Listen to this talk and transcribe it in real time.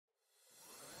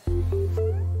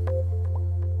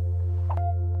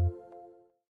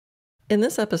In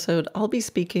this episode, I'll be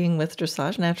speaking with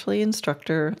Dressage Naturally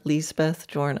instructor Liesbeth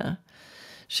Jorna.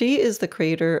 She is the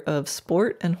creator of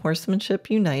Sport and Horsemanship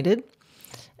United,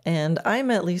 and I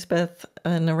met Liesbeth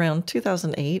in around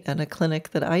 2008 at a clinic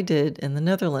that I did in the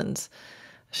Netherlands.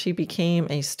 She became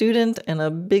a student and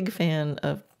a big fan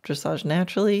of Dressage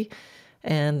Naturally,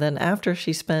 and then after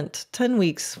she spent 10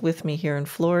 weeks with me here in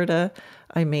Florida,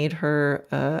 I made her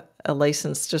a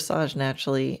licensed Dressage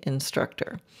Naturally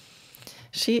instructor.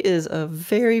 She is a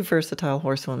very versatile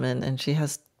horsewoman, and she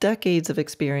has decades of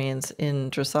experience in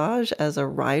dressage as a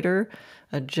rider,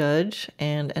 a judge,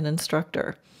 and an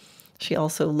instructor. She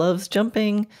also loves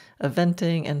jumping,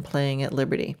 eventing, and playing at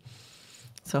Liberty.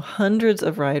 So hundreds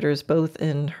of riders, both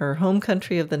in her home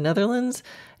country of the Netherlands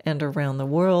and around the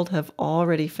world, have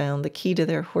already found the key to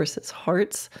their horses'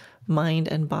 hearts, mind,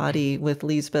 and body with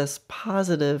Liesbeth's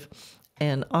positive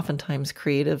and oftentimes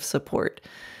creative support.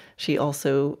 She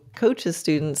also coaches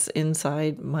students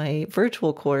inside my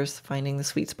virtual course, Finding the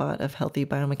Sweet Spot of Healthy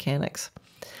Biomechanics.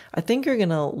 I think you're going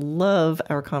to love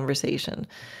our conversation.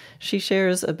 She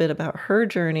shares a bit about her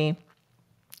journey,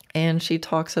 and she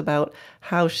talks about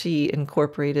how she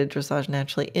incorporated Dressage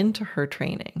Naturally into her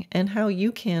training and how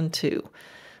you can too.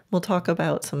 We'll talk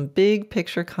about some big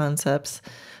picture concepts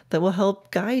that will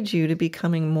help guide you to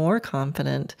becoming more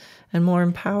confident and more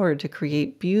empowered to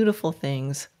create beautiful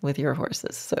things with your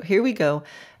horses. So here we go,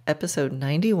 episode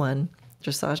 91,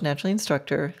 Dressage Naturally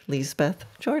instructor Liesbeth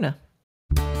Jorna.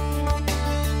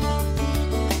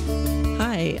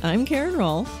 Hi, I'm Karen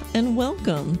Rohlf, and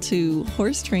welcome to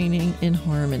Horse Training in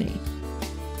Harmony.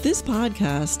 This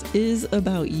podcast is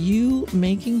about you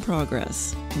making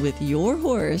progress with your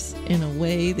horse in a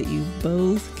way that you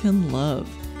both can love.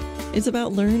 It's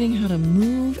about learning how to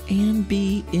move and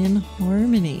be in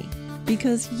harmony.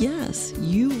 Because yes,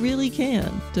 you really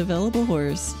can develop a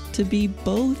horse to be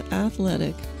both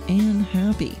athletic and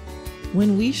happy.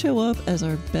 When we show up as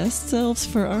our best selves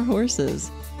for our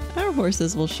horses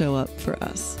will show up for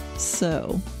us.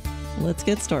 So let's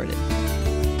get started.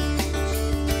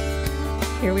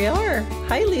 Here we are.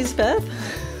 Hi, Liesbeth.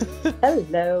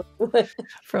 Hello.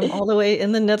 From all the way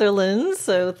in the Netherlands.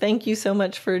 So thank you so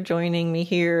much for joining me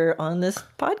here on this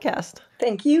podcast.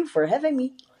 Thank you for having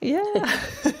me. Yeah.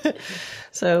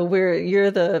 So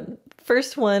you're the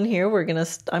first one here.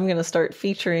 I'm gonna start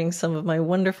featuring some of my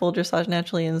wonderful Dressage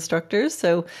Naturally instructors.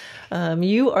 So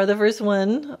you are the first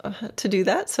one to do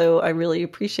that. So I really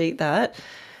appreciate that.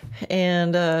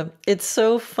 And it's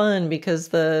so fun because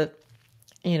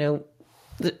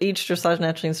each Dressage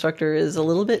Naturally instructor is a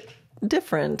little bit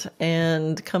different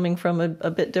and coming from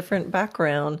a bit different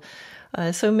background.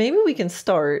 So maybe we can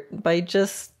start by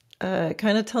just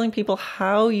kind of telling people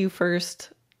how you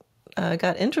first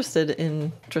got interested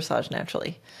in Dressage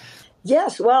Naturally.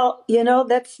 Yes, well,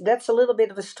 that's a little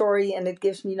bit of a story, and it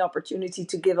gives me an opportunity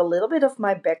to give a little bit of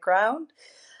my background.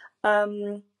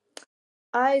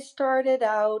 I started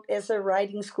out as a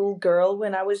riding school girl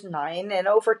when I was 9, and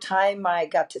over time I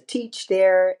got to teach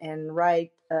there and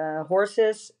ride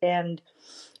horses. And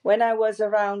when I was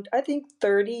around, I think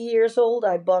 30 years old,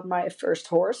 I bought my first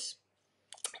horse.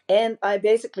 And I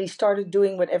basically started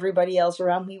doing what everybody else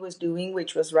around me was doing,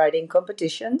 which was riding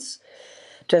competitions,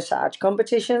 dressage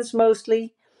competitions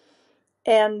mostly.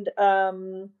 And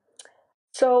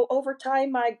so over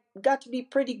time, I got to be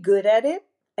pretty good at it.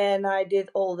 And I did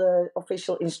all the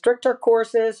official instructor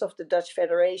courses of the Dutch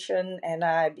Federation, and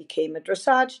I became a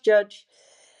dressage judge.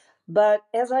 But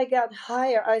as I got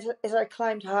higher, as I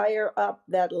climbed higher up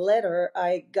that ladder,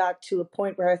 I got to a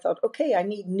point where I thought, okay, I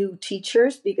need new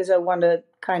teachers because I want to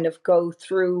kind of go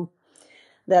through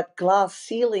that glass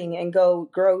ceiling and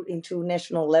grow into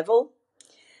national level.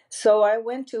 So I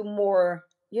went to more,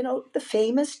 the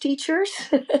famous teachers.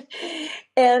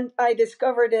 And I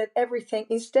discovered that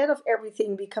instead of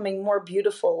everything becoming more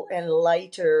beautiful and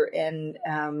lighter and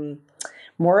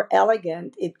more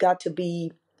elegant, it got to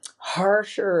be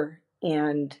harsher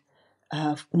and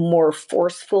more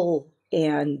forceful.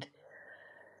 And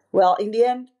well, in the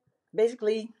end,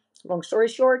 basically, long story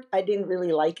short, I didn't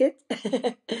really like it.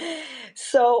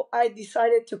 So I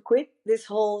decided to quit this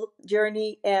whole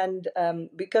journey, and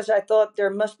because I thought there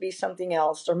must be something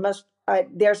else.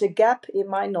 There's a gap in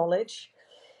my knowledge,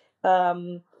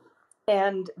 and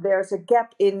there's a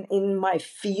gap in my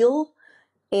feel.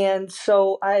 And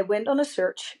so I went on a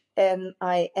search, and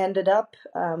I ended up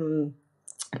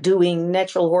doing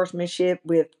natural horsemanship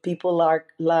with people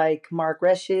like Mark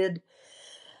Rashid,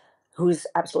 who's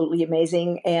absolutely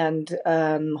amazing, and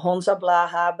Honza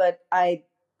Blaha. But I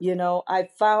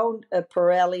found a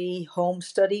Pirelli home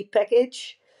study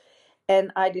package,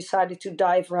 and I decided to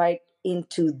dive right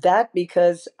into that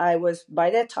because by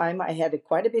that time, I had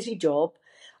quite a busy job.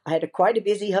 I had quite a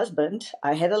busy husband.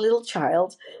 I had a little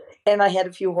child and I had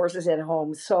a few horses at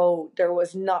home. So there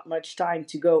was not much time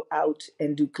to go out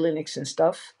and do clinics and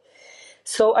stuff.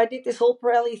 So I did this whole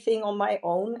Pirelli thing on my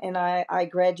own, and I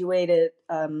graduated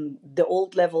the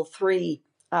old level 3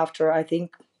 after, I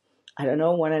think, I don't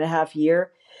know, 1.5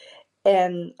 year.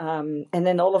 And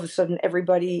then all of a sudden,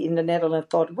 everybody in the Netherlands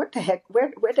thought, "What the heck?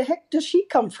 Where the heck does she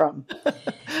come from?"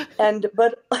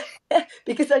 But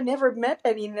because I never met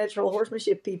any natural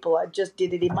horsemanship people, I just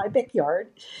did it in my backyard.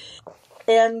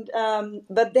 And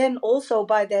but then also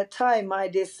by that time,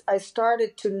 I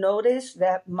started to notice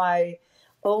that my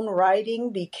own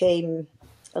riding became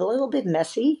a little bit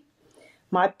messy.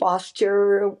 My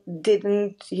posture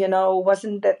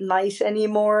wasn't that nice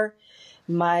anymore.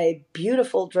 My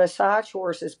beautiful dressage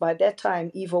horses, by that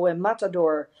time, Evo and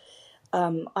Matador,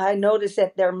 I noticed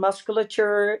that their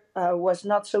musculature was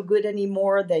not so good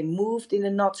anymore. They moved in a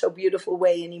not so beautiful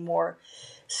way anymore.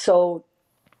 So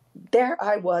there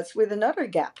I was with another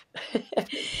gap.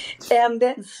 And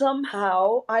then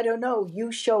somehow, I don't know,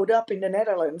 you showed up in the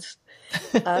Netherlands.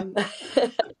 Um,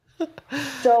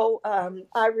 so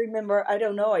I remember, I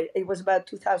don't know, it was about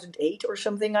 2008 or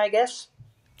something, I guess.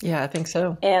 Yeah, I think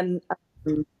so. And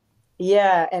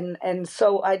yeah, and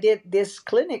so I did this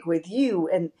clinic with you,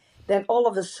 and then all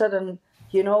of a sudden,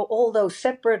 all those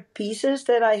separate pieces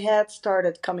that I had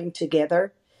started coming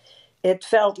together. It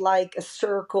felt like a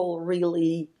circle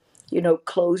really,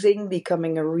 closing,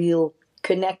 becoming a real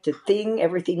connected thing.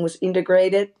 Everything was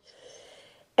integrated.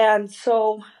 And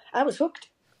so I was hooked.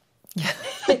 Yeah,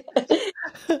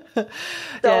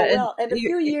 And a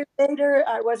few years later,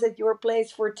 I was at your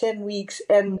place for 10 weeks,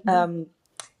 and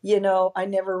I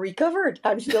never recovered.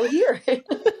 I'm still here.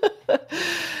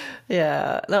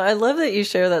 Yeah. No, I love that you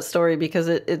share that story because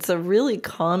it's a really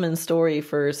common story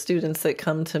for students that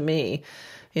come to me.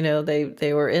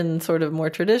 They were in sort of more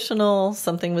traditional,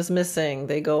 something was missing.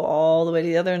 They go all the way to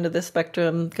the other end of the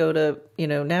spectrum, go to,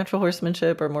 natural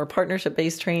horsemanship or more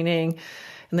partnership-based training.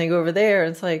 And they go over there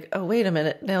and it's like, oh, wait a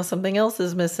minute, now something else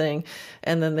is missing.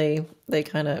 And then they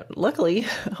kind of, luckily,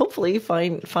 hopefully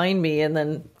find me and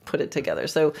then put it together.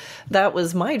 So that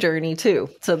was my journey too.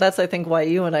 So that's, I think, why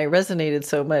you and I resonated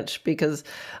so much, because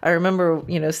I remember,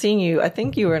 seeing you, I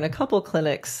think you were in a couple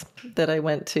clinics that I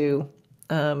went to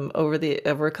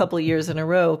over a couple of years in a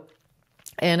row.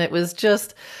 And it was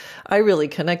just, I really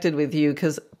connected with you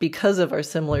because of our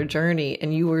similar journey.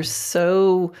 And you were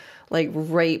so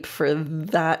ripe for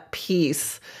that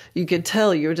piece. You could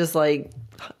tell you were just like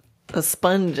a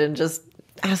sponge and just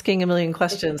asking a million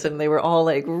questions. And they were all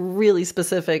really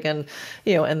specific and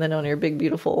then on your big,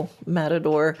 beautiful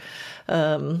Matador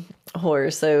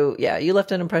horse. So yeah, you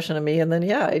left an impression on me. And then,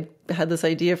 I had this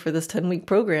idea for this 10-week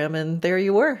program and there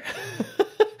you were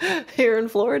here in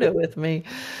Florida with me.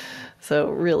 So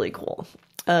really cool.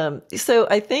 So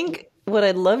I think what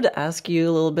I'd love to ask you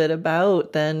a little bit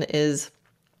about then is,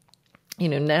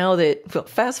 now that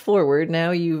fast forward, now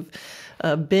you've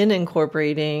been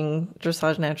incorporating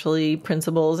Dressage Naturally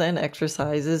principles and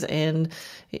exercises, and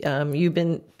you've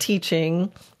been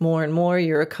teaching more and more.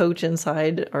 You're a coach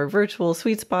inside our virtual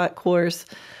Sweet Spot course.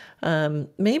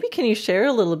 Maybe can you share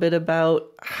a little bit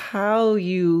about how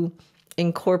you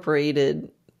incorporated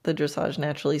the Dressage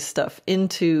Naturally stuff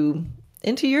into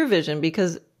your vision?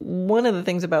 Because one of the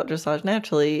things about Dressage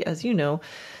Naturally, as you know,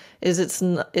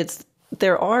 is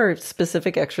there are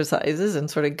specific exercises and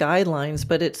sort of guidelines,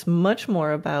 but it's much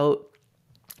more about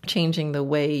changing the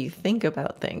way you think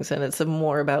about things. And it's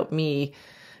more about me,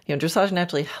 Dressage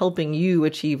Naturally helping you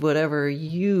achieve whatever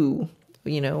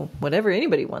whatever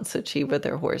anybody wants to achieve with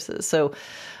their horses. So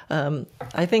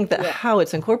I think that how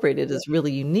it's incorporated is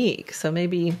really unique. So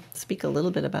maybe speak a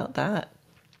little bit about that.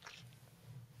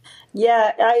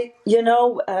 Yeah,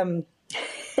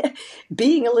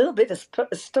 being a little bit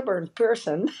a stubborn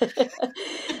person,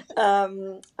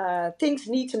 things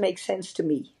need to make sense to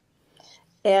me.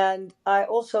 And I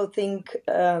also think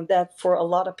that for a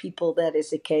lot of people that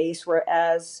is the case,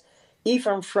 whereas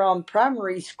even from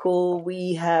primary school,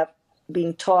 we have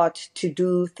been taught to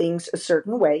do things a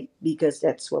certain way because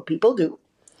that's what people do.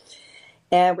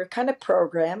 And we're kind of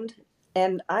programmed.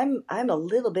 And I'm a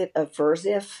little bit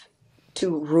aversive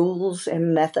to rules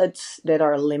and methods that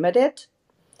are limited.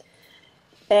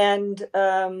 And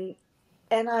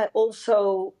I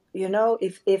also,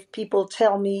 if people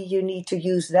tell me you need to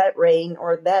use that rein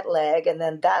or that leg and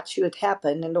then that should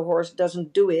happen and the horse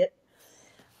doesn't do it,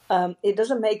 it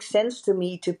doesn't make sense to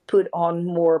me to put on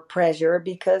more pressure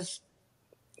because,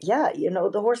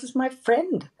 the horse is my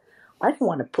friend. I don't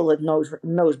want to pull it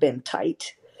nose bend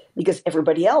tight. because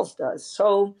everybody else does.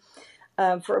 So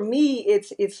for me,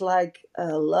 it's like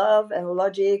love and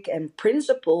logic and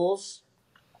principles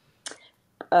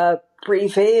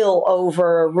prevail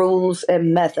over rules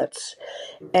and methods.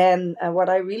 And what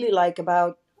I really like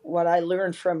about what I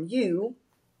learned from you,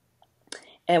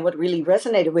 and what really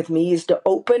resonated with me, is the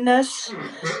openness,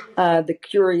 the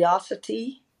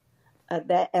curiosity,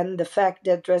 and the fact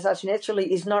that Dressage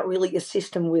Naturally is not really a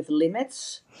system with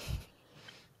limits.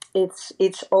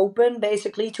 It's open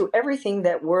basically to everything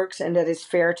that works and that is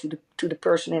fair to the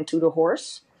person and to the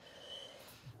horse.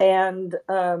 And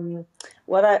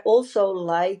what I also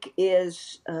like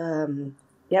is,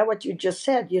 what you just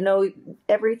said.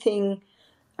 Everything.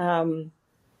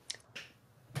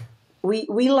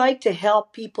 We like to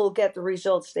help people get the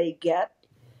results they get,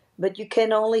 but you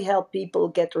can only help people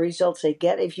get the results they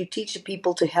get if you teach the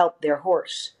people to help their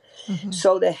horse. Mm-hmm.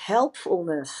 So the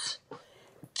helpfulness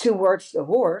towards the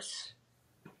horse,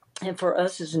 and for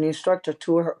us as an instructor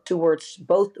towards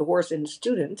both the horse and the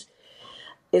student,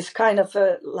 is kind of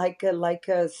like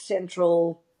a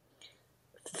central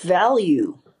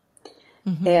value.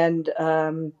 Mm-hmm.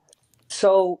 And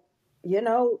so,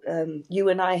 you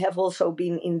and I have also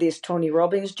been in this Tony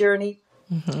Robbins journey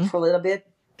for a little bit.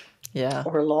 Yeah.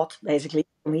 Or a lot, basically,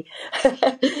 for me.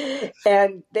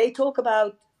 And they talk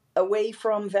about away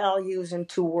from values and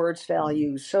towards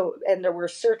values. So, and there were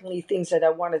certainly things that I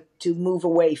wanted to move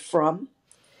away from,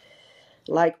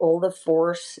 like all the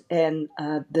force and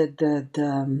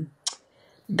the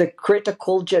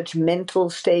critical,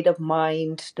 judgmental state of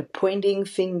mind, the pointing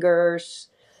fingers,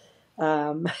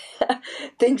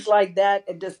 things like that,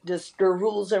 and just the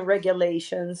rules and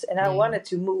regulations. And I wanted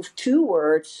to move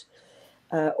towards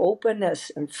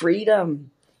openness and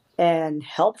freedom and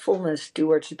helpfulness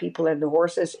towards the people and the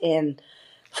horses, and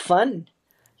fun,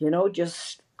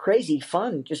 just crazy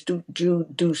fun, just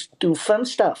do fun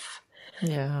stuff.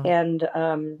 Yeah. And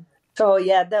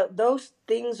those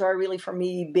things are really, for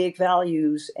me, big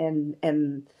values,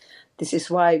 and this is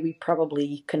why we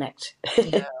probably connect.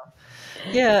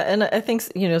 Yeah, and I think,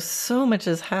 so much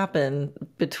has happened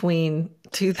between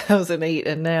 2008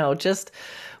 and now. Just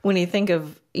when you think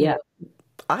of,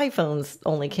 iPhones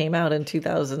only came out in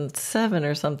 2007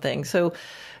 or something. So,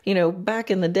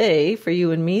 back in the day, for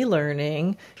you and me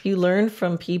learning, you learned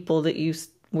from people that you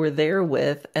were there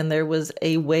with, and there was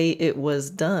a way it was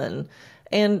done.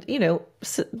 And,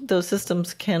 those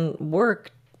systems can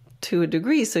work to a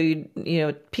degree. So,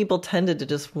 people tended to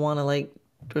just want to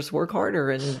just work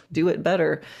harder and do it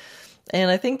better.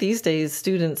 And I think these days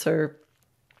students are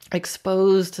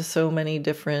exposed to so many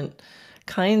different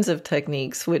kinds of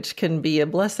techniques, which can be a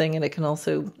blessing, and it can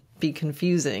also be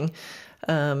confusing.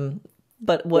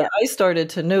 But what I started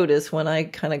to notice when I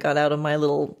kind of got out of my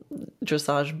little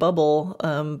dressage bubble,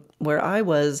 where I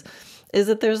was, is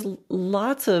that there's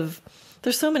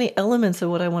so many elements of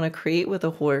what I want to create with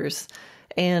a horse.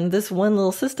 And this one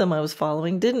little system I was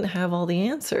following didn't have all the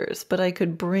answers, but I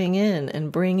could bring in and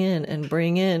bring in and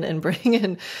bring in and bring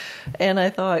in. And I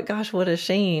thought, gosh, what a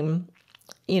shame,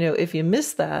 if you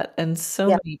miss that. And so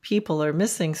many people are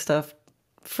missing stuff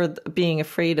for being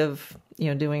afraid of,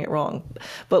 doing it wrong.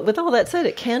 But with all that said,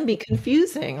 it can be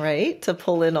confusing, right? To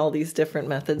pull in all these different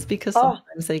methods, because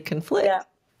sometimes they conflict,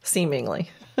 seemingly.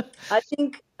 I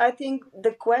think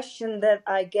the question that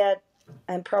I get,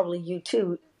 and probably you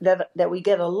too, that we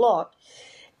get a lot,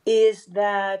 is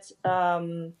that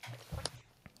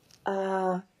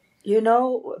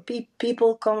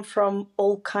people come from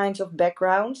all kinds of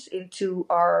backgrounds onto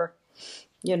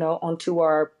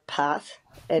our path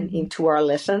and into our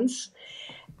lessons.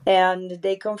 And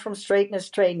they come from straightness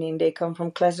training, they come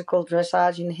from classical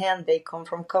dressage in hand, they come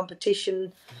from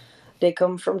competition, they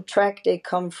come from track, they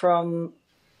come from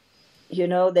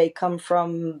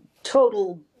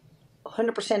total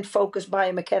 100% focused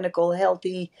biomechanical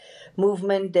healthy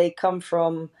movement. They come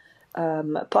from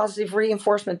positive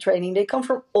reinforcement training. They come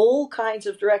from all kinds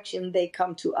of direction. They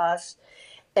come to us,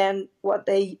 and what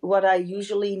I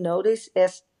usually notice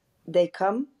is they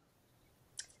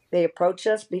approach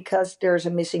us because there's a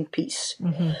missing piece.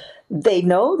 Mm-hmm. They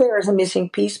know there is a missing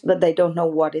piece, but they don't know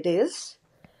what it is,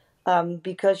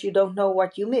 because you don't know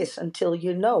what you miss until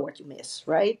you know what you miss,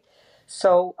 right?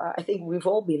 So I think we've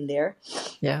all been there.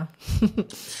 Yeah.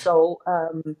 So,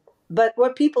 but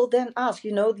what people then ask,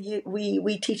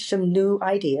 we teach them new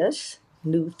ideas,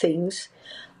 new things.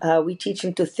 We teach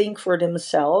them to think for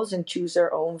themselves and choose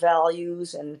their own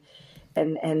values and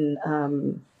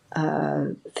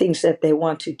things that they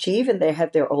want to achieve, and they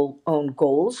have their own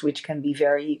goals, which can be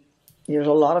there's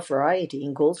a lot of variety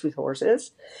in goals with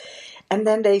horses. And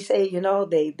then they say,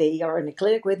 they are in a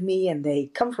clinic with me and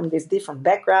they come from this different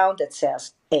background that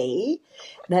says A.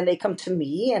 And then they come to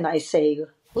me and I say,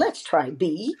 let's try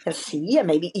B and C and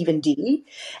maybe even D.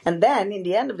 And then in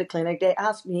the end of the clinic, they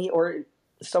ask me, or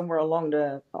somewhere along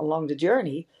the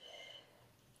journey,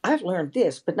 I've learned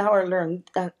this, but now I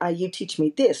learned you teach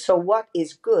me this. So what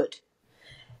is good?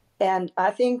 And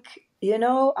I think,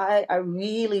 I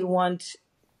really want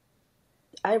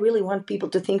people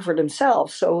to think for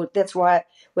themselves. So that's why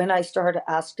when I start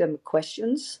to ask them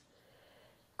questions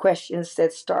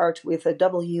that start with a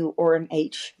W or an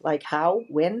H, like how,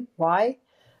 when, why,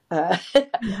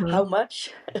 how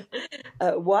much,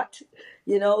 what,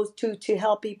 to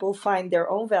help people find their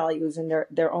own values and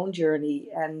their own journey.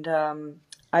 And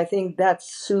I think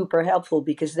that's super helpful,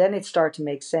 because then it starts to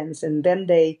make sense. And then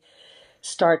they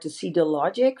start to see the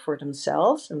logic for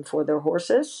themselves and for their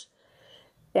horses.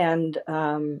 And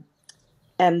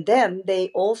then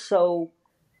they also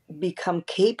become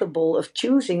capable of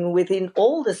choosing within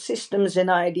all the systems and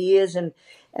ideas and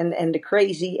the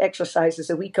crazy exercises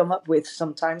that we come up with.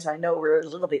 Sometimes I know we're a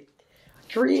little bit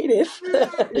creative.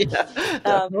 Yeah,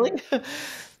 definitely.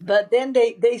 But then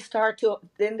they start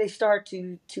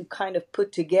to kind of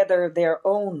put together their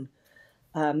own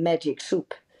magic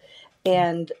soup.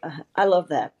 And I love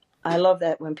that. I love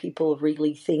that when people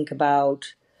really think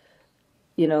about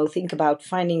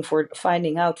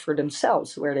finding out for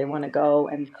themselves where they want to go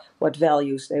and what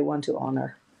values they want to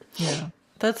honor. Yeah,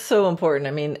 that's so important.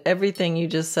 I mean, everything you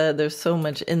just said, there's so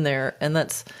much in there,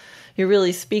 and you're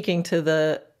really speaking to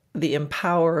the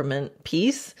empowerment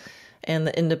piece and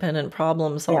the independent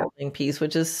problem solving piece,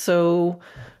 which is so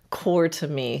core to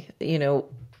me.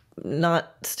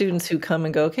 Not students who come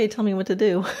and go, okay, tell me what to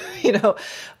do,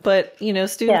 but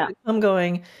students who come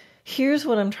going, here's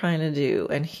what I'm trying to do,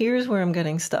 and here's where I'm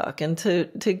getting stuck, and to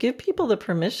give people the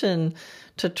permission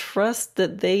to trust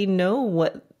that they know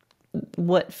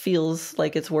what feels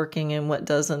like it's working and what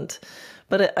doesn't.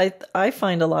 But I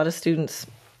find a lot of students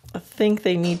think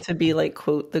they need to be like,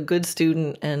 quote, the good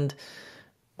student and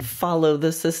follow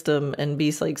the system and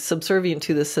be like subservient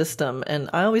to the system. And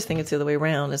I always think it's the other way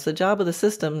around. It's the job of the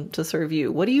system to serve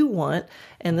you. What do you want?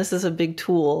 And this is a big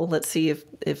tool. Let's see if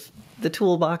the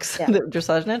toolbox that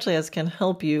Dressage Naturally has can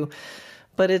help you.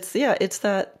 But it's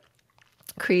that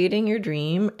creating your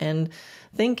dream and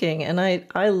thinking. And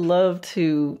I love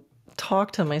to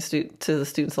talk to the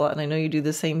students a lot. And I know you do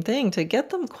the same thing, to get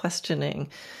them questioning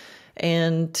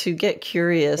and to get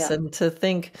curious and to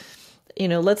think,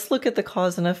 let's look at the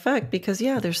cause and effect, because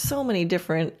there's so many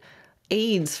different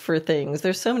aids for things.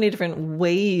 There's so many different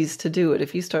ways to do it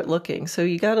if you start looking. So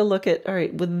you got to look at, all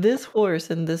right, with this horse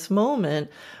in this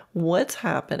moment, what's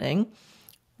happening?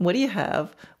 What do you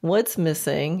have? What's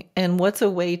missing? And what's a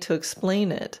way to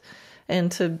explain it?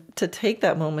 And to take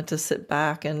that moment to sit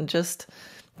back and just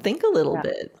think a little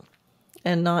bit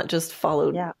and not just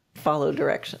follow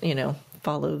direction,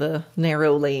 follow the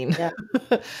narrow lane.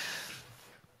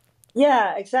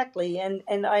 Yeah, exactly.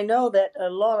 And I know that a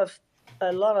lot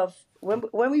of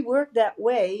when we work that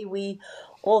way, we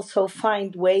also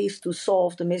find ways to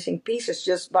solve the missing pieces.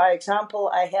 Just by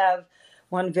example, I have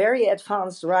one very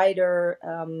advanced rider,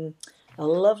 a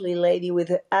lovely lady with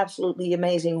an absolutely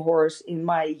amazing horse in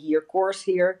my year course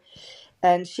here,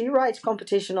 and she rides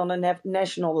competition on a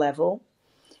national level.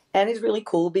 And it's really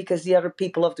cool because the other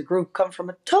people of the group come from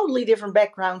a totally different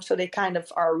background, so they kind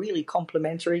of are really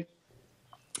complementary.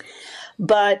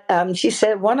 But she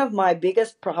said, one of my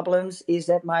biggest problems is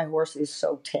that my horse is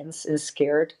so tense and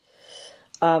scared.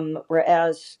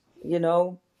 Whereas,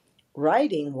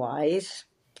 riding-wise,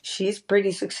 she's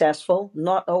pretty successful.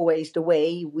 Not always the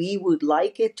way we would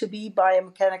like it to be,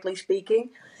 biomechanically speaking.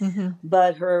 Mm-hmm.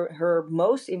 But her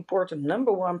most important,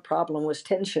 number one problem was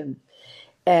tension.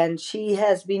 And she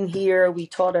has been here. I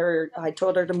taught her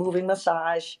the moving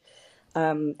massage.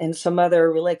 And some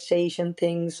other relaxation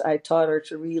things. I taught her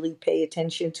to really pay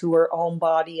attention to her own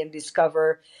body and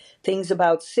discover things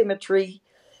about symmetry.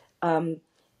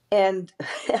 And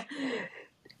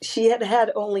she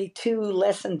had only 2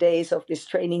 lesson days of this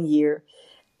training year.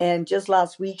 And just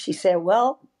last week she said,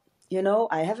 well,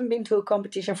 I haven't been to a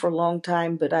competition for a long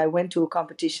time, but I went to a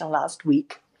competition last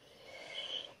week.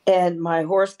 And my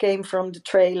horse came from the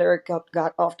trailer,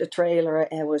 got off the trailer,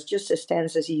 and was just as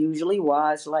tense as he usually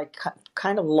was, like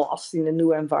kind of lost in the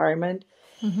new environment.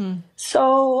 Mm-hmm.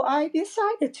 So I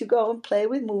decided to go and play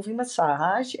with moving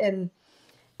massage. And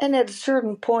at a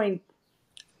certain point,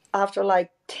 after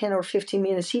like 10 or 15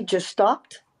 minutes, he just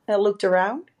stopped and looked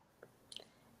around.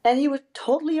 And he was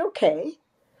totally okay.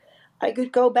 I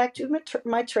could go back to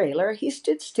my trailer. He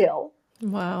stood still.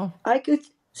 Wow. I could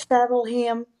saddle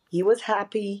him. He was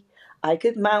happy. I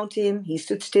could mount him. He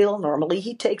stood still. Normally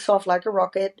he takes off like a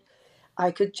rocket.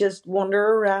 I could just wander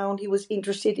around. He was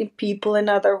interested in people and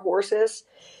other horses.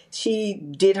 She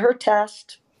did her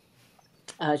test.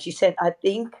 She said, I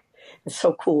think, it's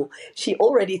so cool. She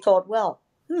already thought, well,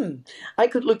 I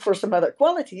could look for some other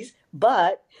qualities,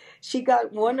 but she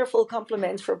got wonderful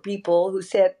compliments from people who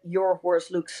said, your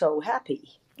horse looks so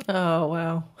happy. Oh,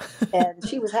 wow. And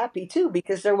she was happy too,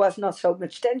 because there was not so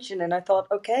much tension. And I thought,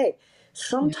 okay,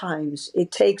 sometimes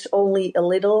it takes only a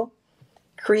little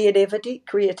creativity,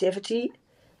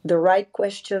 the right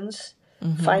questions,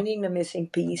 finding the missing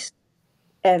piece,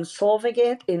 and solving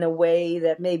it in a way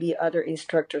that maybe other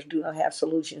instructors do not have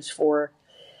solutions for.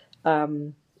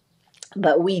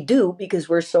 But we do, because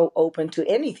we're so open to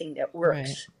anything that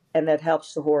works and that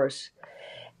helps the horse.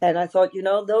 And I thought,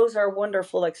 those are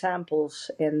wonderful examples.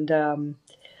 And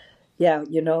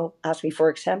ask me for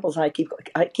examples. I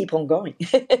keep on going.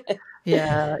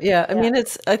 Yeah. I mean,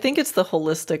 I think it's the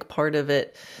holistic part of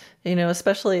it.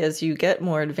 Especially as you get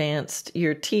more advanced,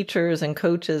 your teachers and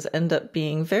coaches end up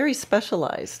being very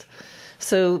specialized.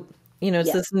 So,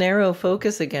 it's this narrow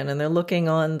focus again, and they're looking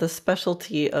on the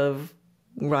specialty of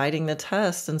riding the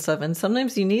test and stuff. And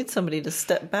sometimes you need somebody to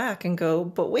step back and go,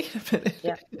 but wait a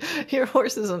minute, your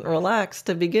horse isn't relaxed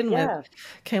to begin with.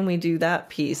 Can we do that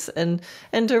piece? And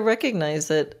to recognize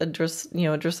that a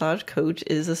dressage coach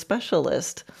is a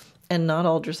specialist, and not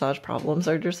all dressage problems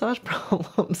are dressage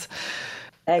problems.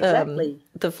 Exactly.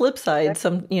 The flip side,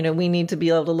 we need to be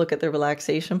able to look at the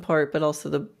relaxation part, but also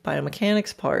the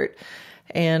biomechanics part.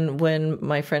 And when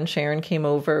my friend Sharon came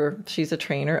over, she's a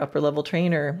trainer, upper level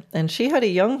trainer, and she had a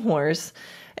young horse,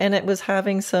 and it was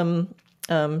having some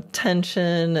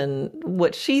tension and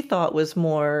what she thought was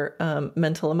more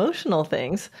mental, emotional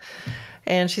things.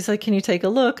 And she's like, can you take a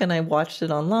look? And I watched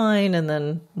it online and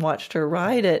then watched her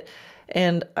ride it.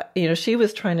 And, she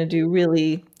was trying to do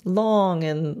really long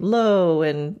and low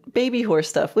and baby horse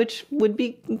stuff, which would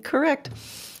be correct.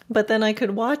 But then I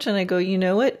could watch and I go, you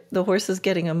know what? The horse is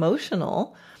getting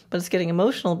emotional, but it's getting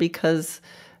emotional because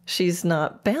she's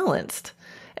not balanced.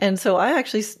 And so I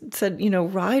actually said,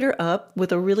 ride her up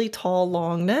with a really tall,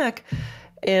 long neck,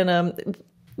 and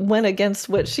went against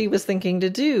what she was thinking to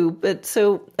do. But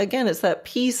so again, it's that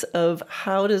piece of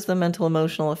how does the mental,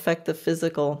 emotional affect the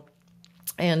physical,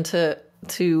 and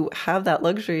to have that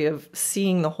luxury of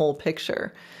seeing the whole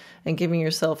picture and giving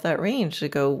yourself that range to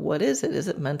go, what is it? Is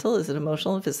it mental? Is it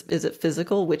emotional? Is it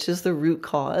physical? Which is the root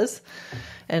cause?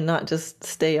 And not just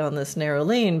stay on this narrow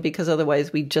lane, because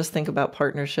otherwise we just think about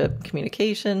partnership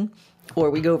communication, or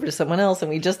we go over to someone else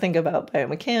and we just think about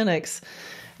biomechanics.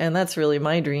 And that's really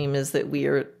my dream, is that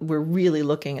we're really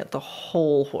looking at the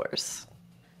whole horse.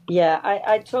 Yeah,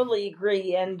 I totally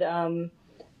agree. And,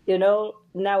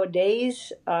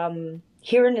 nowadays,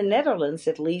 here in the Netherlands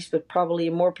at least, but probably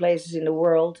in more places in the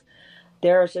world,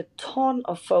 there's a ton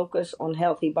of focus on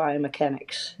healthy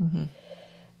biomechanics.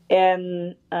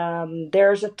 And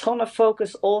there's a ton of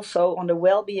focus also on the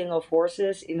well-being of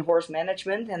horses in horse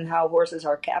management and how horses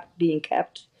are being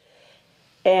kept.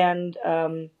 And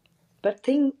but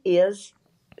thing is,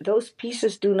 those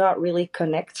pieces do not really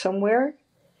connect somewhere.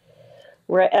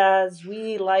 Whereas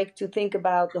we like to think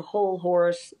about the whole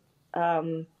horse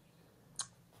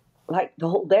like the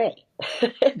whole day.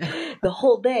 The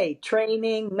whole day,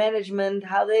 training, management,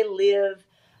 how they live,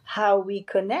 how we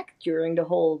connect during the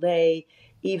whole day,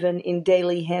 even in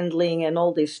daily handling and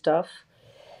all this stuff.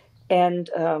 And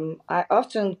I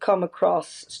often come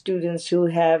across students who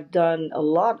have done a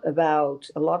lot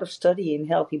of study in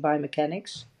healthy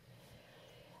biomechanics,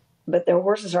 but their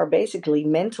horses are basically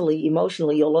mentally,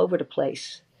 emotionally all over the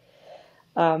place.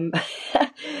 But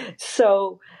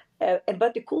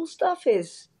the cool stuff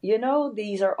is,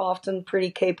 these are often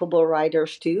pretty capable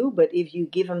riders too, but if you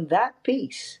give them that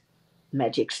piece,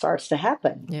 magic starts to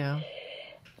happen. Yeah.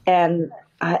 And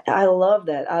I love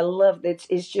that. I love it.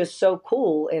 It's just so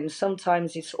cool. And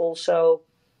sometimes it's also,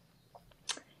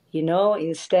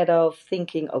 instead of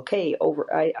thinking, okay,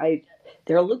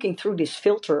 they're looking through this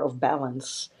filter of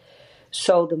balance.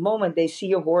 So the moment they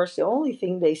see a horse, the only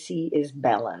thing they see is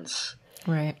balance.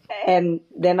 Right. And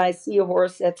then I see a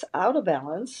horse that's out of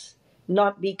balance,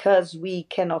 not because we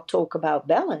cannot talk about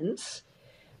balance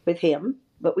with him,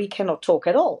 but we cannot talk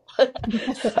at all. And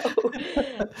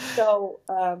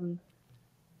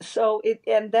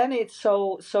then it's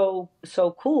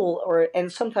so cool.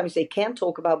 And sometimes they can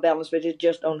talk about balance, but they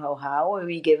just don't know how. And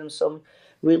we give them some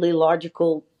really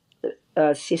logical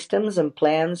systems and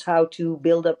plans how to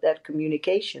build up that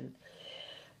communication.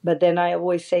 But then I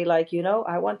always say,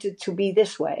 I want it to be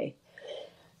this way.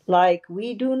 Like,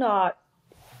 we do not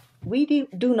we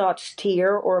do not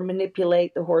steer or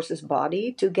manipulate the horse's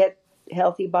body to get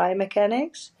healthy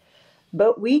biomechanics,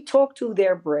 but we talk to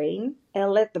their brain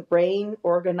and let the brain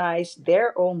organize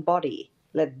their own body.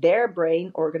 Let their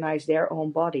brain organize their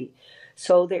own body.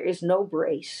 So there is no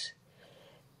brace.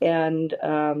 And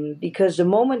because the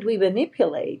moment we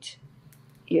manipulate,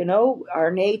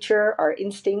 our nature, our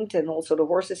instinct, and also the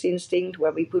horse's instinct,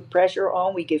 when we put pressure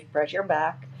on, we give pressure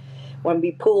back. When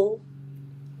we pull,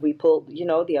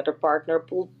 the other partner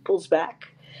pulls back.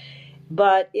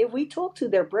 But if we talk to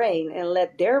their brain and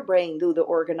let their brain do the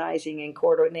organizing and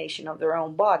coordination of their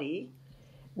own body,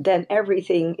 then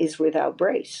everything is without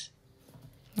brace.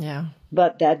 Yeah.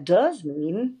 But that does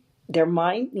mean their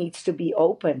mind needs to be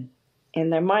open.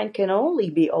 And their mind can only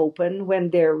be open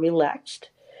when they're relaxed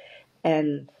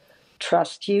and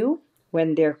trust you,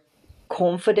 when they're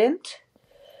confident,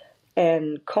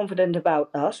 and confident about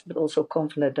us, but also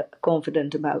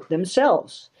confident about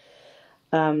themselves.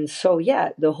 So yeah,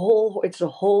 it's the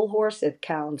whole horse that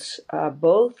counts,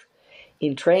 both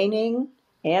in training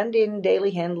and in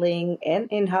daily handling and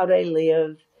in how they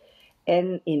live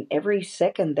and in every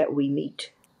second that we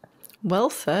meet. Well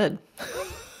said.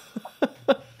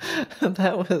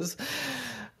 That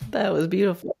was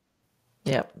beautiful.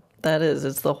 Yeah, that is.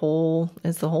 It's the whole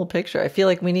picture. I feel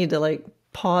like we need to like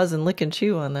pause and lick and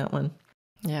chew on that one.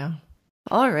 Yeah.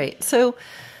 All right. So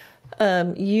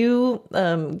you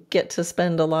get to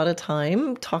spend a lot of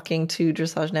time talking to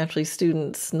Dressage Naturally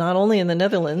students, not only in the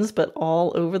Netherlands, but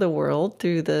all over the world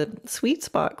through the Sweet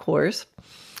Spot course.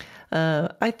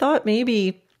 I thought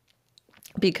maybe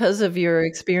because of your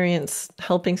experience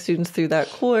helping students through that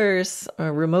course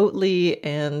remotely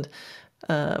and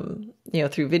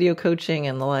through video coaching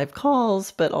and the live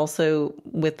calls, but also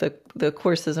with the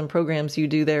courses and programs you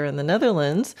do there in the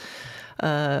Netherlands,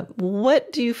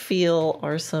 what do you feel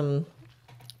are some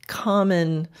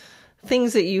common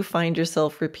things that you find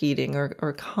yourself repeating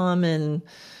or common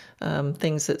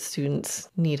things that students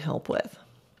need help with?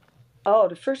 Oh,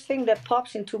 the first thing that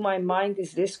pops into my mind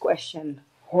is this question: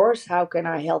 horse, how can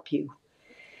I help you?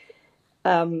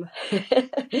 And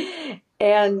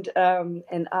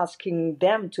asking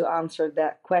them to answer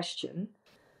that question.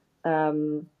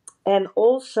 And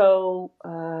also,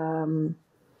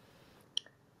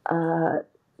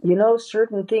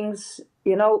 certain things,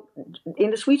 in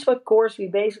the Sweet Spot course, we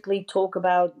basically talk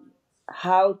about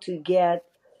how to get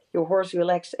your horse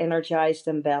relaxed, energized,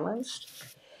 and balanced.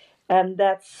 And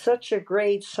that's such a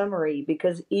great summary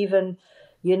because even,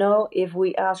 if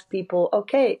we ask people,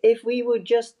 okay, if we would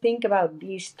just think about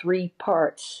these three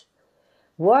parts,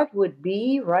 what would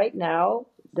be right now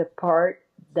the part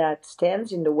that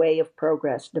stands in the way of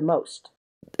progress the most?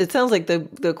 It sounds like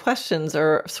the questions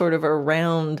are sort of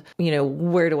around,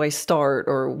 where do I start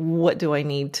or what do I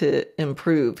need to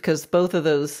improve? Because both of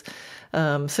those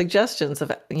suggestions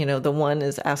of, the one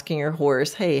is asking your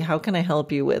horse, hey, how can I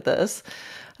help you with this?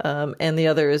 And the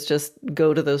other is just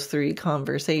go to those three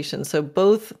conversations. So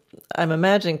both, I'm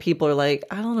imagining people are like,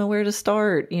 I don't know where to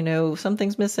start.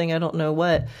 Something's missing. I don't know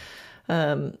what.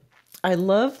 I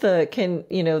love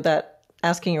that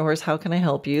asking your horse, how can I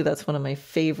help you? That's one of my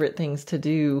favorite things to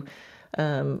do.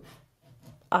 I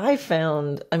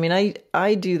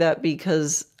do that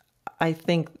because I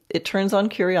think it turns on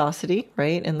curiosity,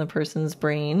 right, in the person's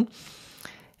brain.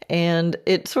 And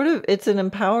it's an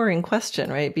empowering question,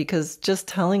 right? Because just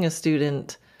telling a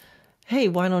student, hey,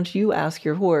 why don't you ask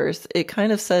your horse? It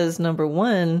kind of says, number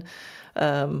one,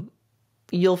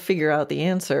 you'll figure out the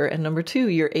answer. And number two,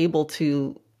 you're able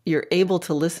to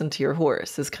listen to your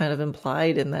horse is kind of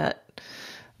implied in that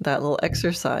little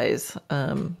exercise.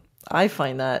 I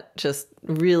find that just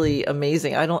really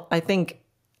amazing. I don't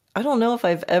know if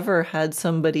I've ever had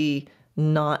somebody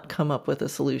not come up with a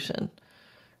solution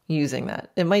using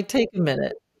that. It might take a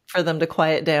minute for them to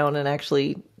quiet down and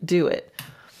actually do it.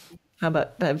 Have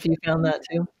you found that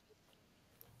too?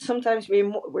 Sometimes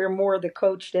we're more the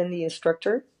coach than the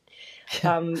instructor.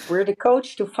 We're the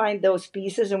coach to find those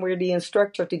pieces, and we're the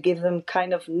instructor to give them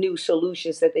kind of new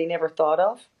solutions that they never thought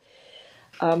of.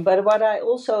 But what I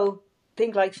also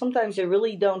think, like, sometimes they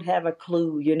really don't have a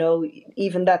clue,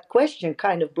 even that question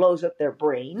kind of blows up their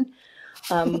brain.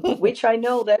 Which I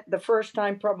know that the first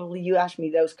time probably you asked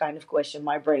me those kind of questions,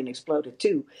 my brain exploded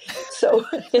too. So,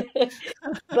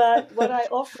 but what I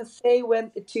often say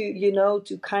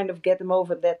to kind of get them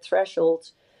over that threshold.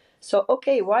 So,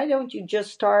 okay, why don't you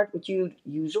just start what you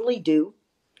usually do?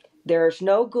 There's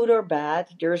no good or bad.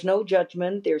 There's no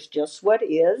judgment. There's just what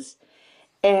is.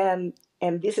 And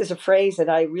this is a phrase that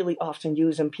I really often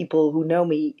use, and people who know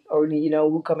me or,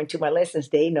 who come into my lessons,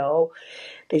 they know.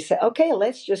 They say, okay,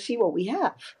 let's just see what we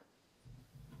have.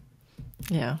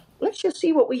 Yeah. Let's just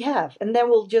see what we have, and then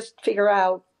we'll just figure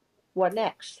out what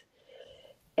next.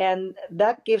 And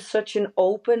that gives such an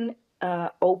open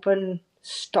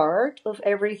start of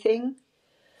everything,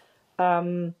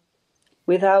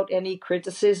 without any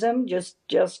criticism. Just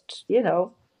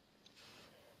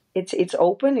it's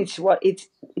open.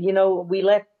 We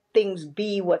let things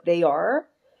be what they are,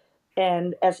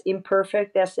 and as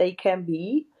imperfect as they can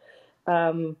be.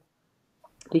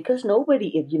 Because nobody,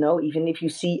 even if you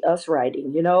see us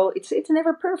riding, it's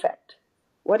never perfect.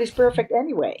 What is perfect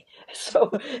anyway?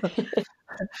 So,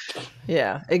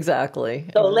 Yeah, exactly.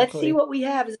 so let's see Exactly. what we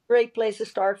have. Is a great place to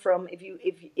start from.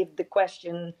 If the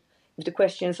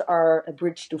questions are a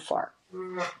bridge too far.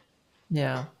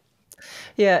 Yeah.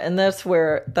 Yeah, and that's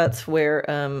where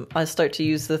I start to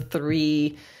use the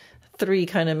three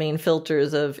kind of main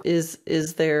filters of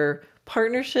is there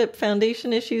partnership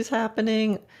foundation issues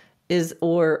happening,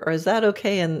 or is that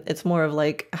okay, and it's more of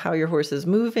like how your horse is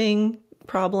moving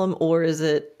problem, or is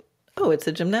it, oh, it's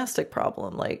a gymnastic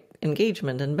problem like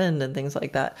engagement and bend and things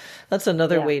like that. That's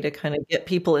another Yeah. way to kind of get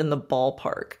people in the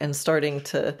ballpark and starting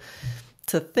to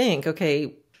think,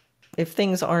 okay, if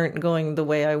things aren't going the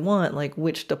way I want, like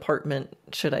which department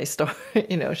should I start?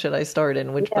 Should I start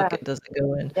in? Which Yeah. bucket does it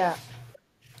go in? Yeah.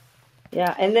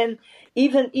 Yeah. And then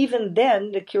even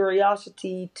then, the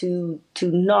curiosity to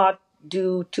not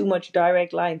do too much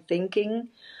direct line thinking.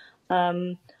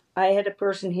 I had a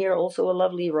person here, also a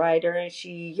lovely rider, and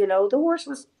she, the horse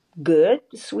was good.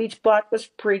 The sweet spot was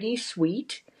pretty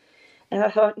sweet. And I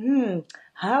thought,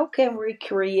 how can we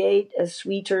create a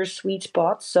sweeter sweet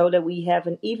spot so that we have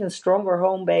an even stronger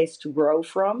home base to grow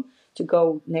from, to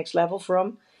go next level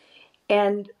from?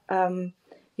 And,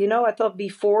 I thought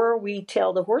before we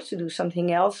tell the horse to do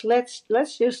something else, let's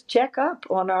just check up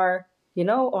on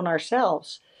on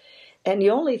ourselves. And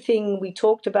the only thing we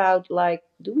talked about, like,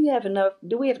 do we have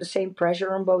the same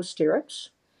pressure on both stirrups?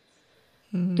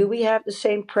 Mm-hmm. Do we have the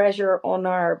same pressure on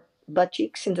our butt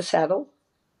cheeks in the saddle?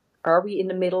 Are we in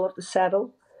the middle of the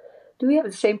saddle? Do we have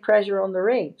the same pressure on the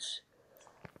reins?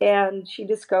 And she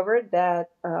discovered that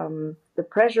the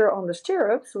pressure on the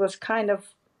stirrups was kind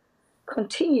of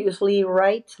continuously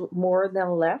right more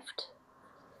than left.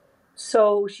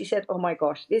 So she said, oh my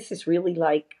gosh, this is really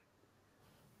like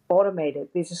automated.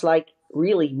 This is like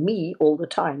really me all the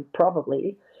time,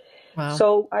 probably. Wow.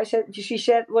 So she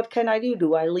said, what can I do?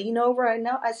 Do I lean over?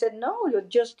 I said, no, you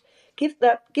just give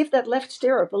that left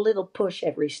stirrup a little push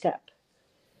every step.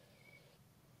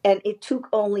 And it took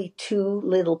only 2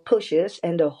 little pushes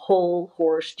and the whole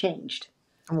horse changed.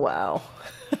 Wow.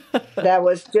 That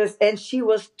was and she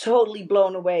was totally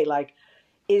blown away. Like,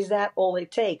 is that all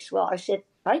it takes? Well, I said,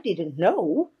 I didn't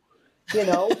know. We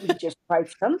just tried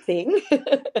something.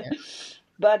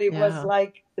 But it was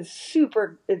like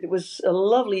it was a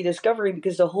lovely discovery,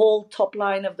 because the whole top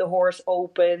line of the horse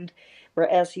opened,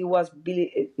 whereas he was,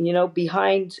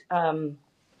 behind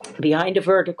the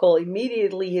vertical.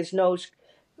 Immediately his nose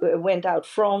went out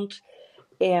front,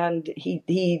 and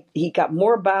he got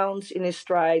more bounce in his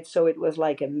stride. So it was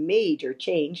like a major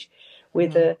change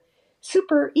with a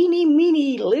super eeny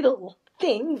meeny little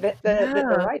thing that the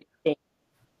rider changed.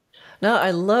 No,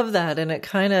 I love that. And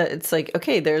it's like,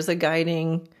 okay, there's a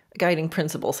guiding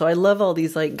principle. So I love all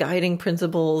these like guiding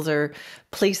principles or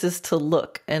places to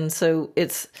look. And so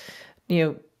it's,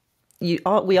 we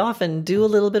often do a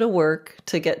little bit of work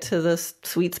to get to the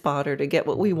sweet spot or to get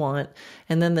what we want.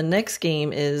 And then the next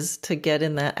game is to get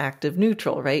in that active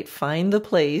neutral, right? Find the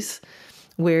place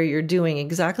where you're doing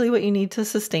exactly what you need to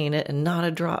sustain it and not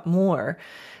a drop more.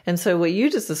 And so what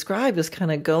you just described is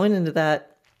kind of going into that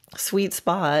sweet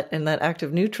spot and that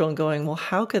active neutral and going, well,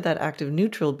 how could that active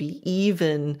neutral be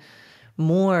even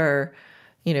more,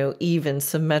 even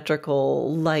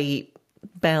symmetrical, light,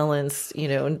 balance,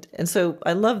 and so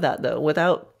I love that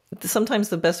though. Sometimes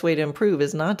the best way to improve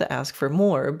is not to ask for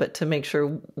more, but to make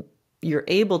sure you're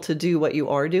able to do what you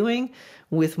are doing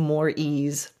with more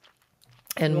ease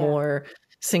and more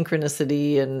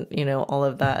synchronicity and, all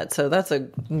of that. So that's a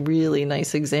really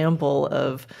nice example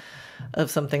of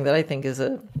something that I think is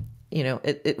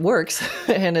it works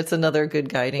and it's another good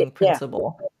guiding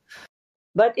principle.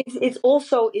 But it's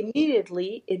also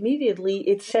immediately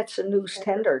it sets a new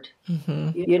standard.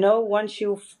 Mm-hmm.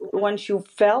 Once you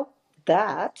felt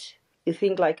that, you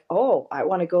think like, oh, I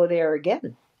want to go there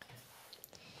again.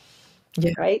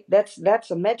 Yeah. Right.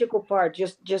 That's a magical part.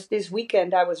 Just this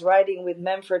weekend, I was riding with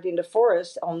Manfred in the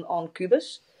forest on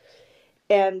Cubus,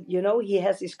 and he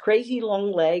has these crazy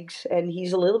long legs, and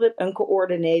he's a little bit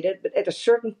uncoordinated. But at a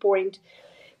certain point,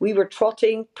 we were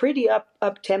trotting pretty up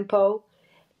tempo.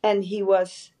 And he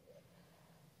was,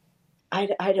 I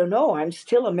don't know, I'm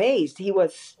still amazed. He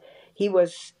He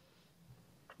was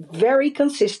very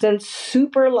consistent,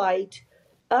 super light,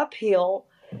 uphill.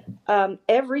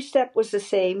 Every step was the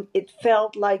same. It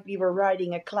felt like we were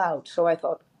riding a cloud. So I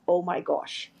thought, oh my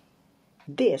gosh,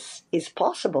 this is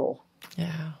possible.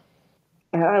 Yeah.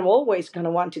 And I'm always going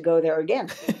to want to go there again.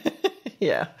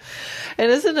 Yeah.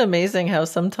 And isn't it amazing how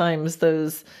sometimes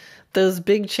those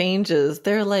big changes,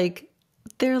 they're like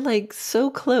so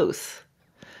close,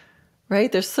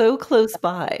 right? They're so close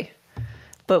by,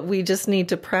 but we just need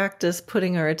to practice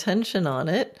putting our attention on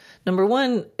it. Number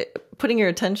one, putting your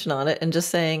attention on it and just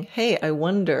saying, hey, I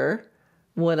wonder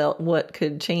what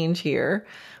could change here,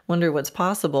 wonder what's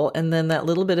possible. And then that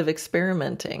little bit of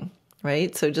experimenting,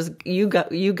 right? So just you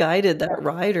guided that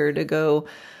rider to go,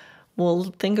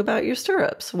 well, think about your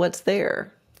stirrups. What's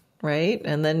there, right?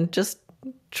 And then just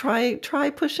try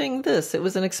pushing this. It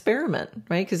was an experiment,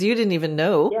 right? Because you didn't even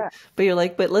know, but you're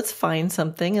like, but let's find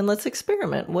something and let's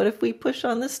experiment. What if we push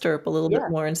on this stirrup a little bit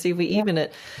more and see if we even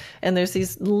it? And there's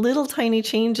these little tiny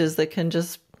changes that can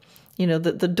just,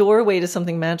 the doorway to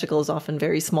something magical is often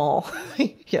very small.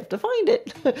 You have to find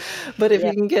it. But if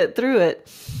you can get through it,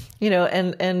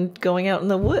 and going out in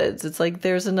the woods, it's like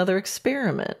there's another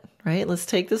experiment, right? Let's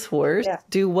take this horse,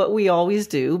 do what we always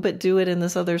do, but do it in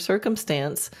this other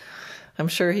circumstance. I'm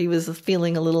sure he was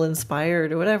feeling a little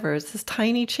inspired or whatever. It's this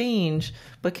tiny change,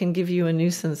 but can give you a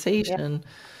new sensation.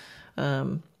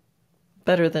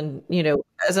 Better than,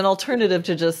 as an alternative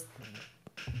to just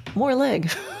more leg.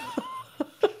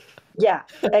 Yeah,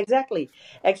 exactly.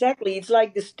 It's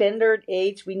like the standard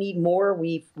age. We need more.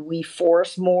 We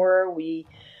force more. We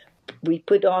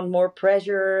put on more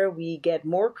pressure. We get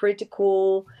more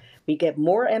critical. We get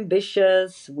more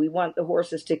ambitious. We want the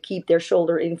horses to keep their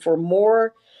shoulder in for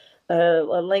more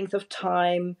a length of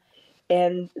time.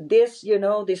 And this,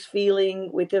 this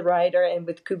feeling with the rider and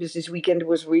with Kubis this weekend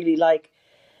was really like,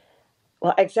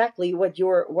 well, exactly what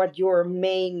your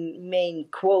main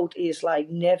quote is, like,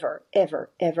 never,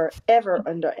 ever, ever, ever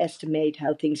underestimate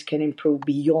how things can improve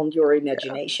beyond your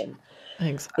imagination. Yeah,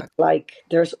 exactly. It's like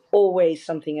there's always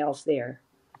something else there.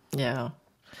 Yeah.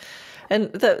 And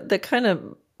the kind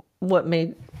of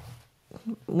when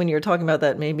you were talking about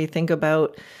that, made me think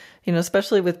about,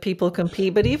 especially with people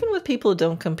compete, but even with people who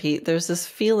don't compete, there's this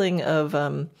feeling of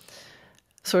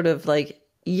sort of like,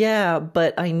 yeah,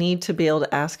 but I need to be able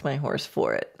to ask my horse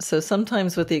for it. So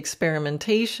sometimes with the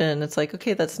experimentation, it's like,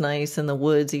 okay, that's nice. In the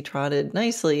woods, he trotted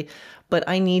nicely, but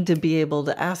I need to be able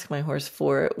to ask my horse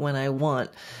for it when I want.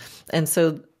 And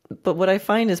so, but what I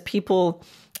find is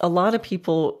a lot of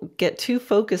people get too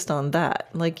focused on that.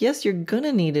 Like, yes, you're going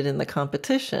to need it in the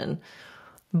competition,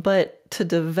 but to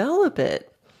develop it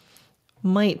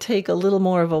might take a little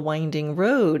more of a winding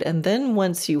road. And then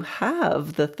once you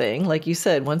have the thing, like you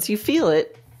said, once you feel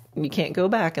it, you can't go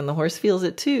back, and the horse feels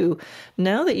it too.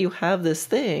 Now that you have this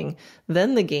thing,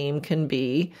 then the game can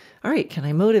be, all right, can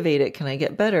I motivate it? Can I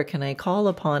get better? Can I call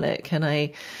upon it? Can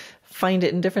I find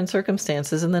it in different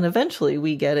circumstances? And then eventually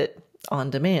we get it on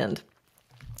demand.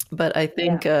 But I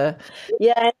think... I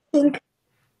think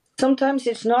sometimes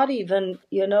it's not even,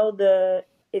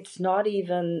 it's not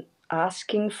even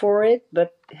asking for it,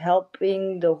 but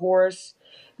helping the horse.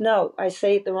 No, I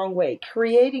say it the wrong way.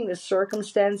 Creating the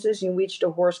circumstances in which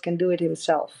the horse can do it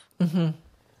himself. Mm-hmm.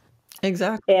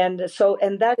 Exactly. And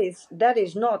that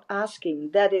is not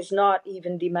asking. That is not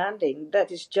even demanding. That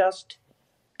is just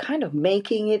kind of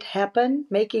making it happen,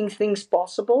 making things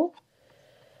possible,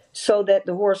 so that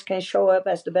the horse can show up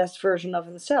as the best version of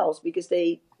themselves, because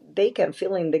they can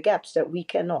fill in the gaps that we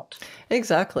cannot.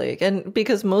 Exactly. And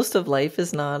because most of life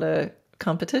is not a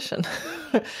competition.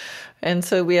 And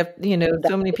so we have,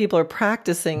 so many people are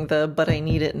practicing but I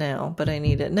need it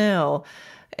now,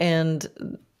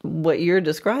 And what you're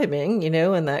describing,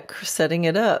 and that setting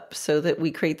it up so that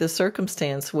we create this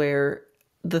circumstance where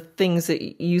the things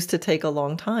that used to take a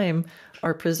long time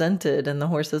are presented, and the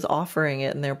horse is offering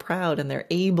it, and they're proud and they're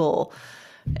able.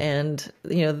 And,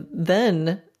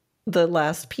 then the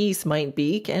last piece might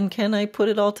be, and can I put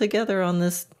it all together on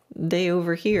this day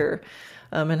over here,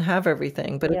 and have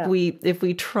everything? But if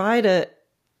we try to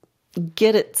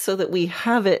get it so that we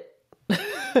have it,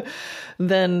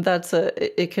 then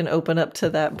it can open up to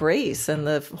that brace and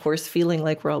the horse feeling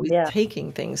like we're always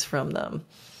taking things from them.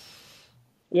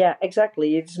 Yeah,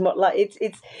 exactly. It's more like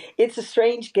it's a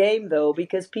strange game, though,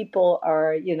 because people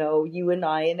are, you and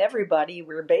I and everybody,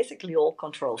 we're basically all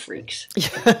control freaks.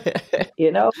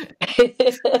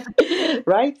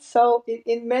 Right? So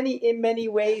in many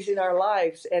ways in our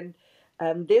lives, and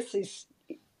this is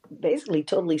basically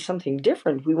totally something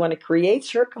different. We want to create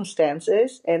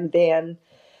circumstances and then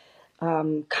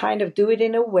kind of do it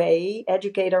in a way,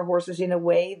 educate our horses in a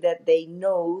way that they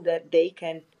know that they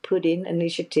can put in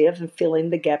initiative and fill in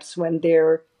the gaps when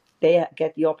they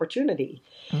get the opportunity.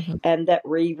 Mm-hmm. And that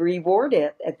we reward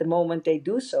it at the moment they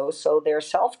do so. So their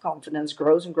self-confidence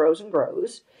grows and grows and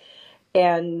grows.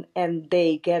 And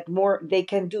they get more, they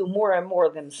can do more and more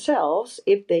themselves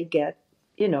if they get,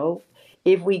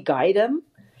 if we guide them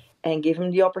and give them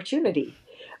the opportunity.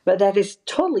 But that is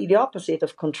totally the opposite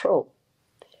of control.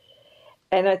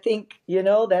 And I think,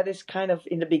 that is kind of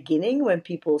in the beginning when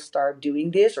people start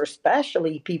doing this, or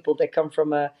especially people that come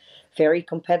from a very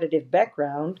competitive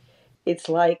background, it's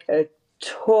like a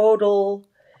total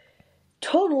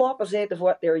opposite of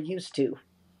what they're used to.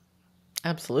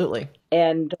 Absolutely.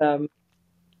 And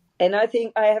I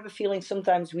think I have a feeling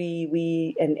sometimes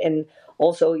we and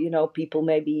also, people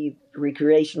maybe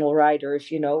recreational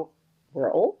riders,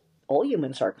 we're all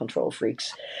humans are control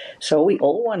freaks. So we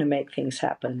all want to make things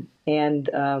happen. And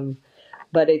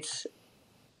but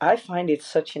I find it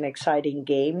such an exciting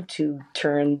game to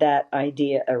turn that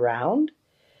idea around.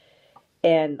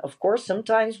 And of course,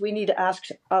 sometimes we need to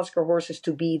ask our horses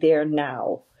to be there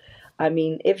now. I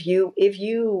mean, if you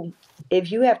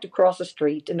have to cross a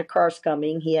street and the car's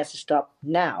coming, he has to stop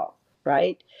now,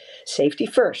 right? Safety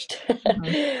first.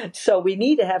 Mm-hmm. So we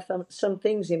need to have some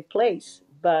things in place.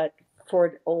 But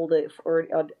for all the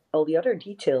other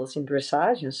details in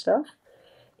dressage and stuff,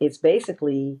 it's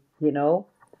basically,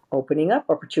 opening up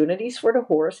opportunities for the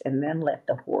horse and then let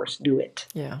the horse do it.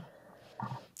 Yeah.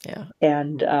 Yeah.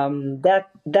 And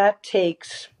that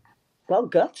takes,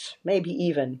 guts, maybe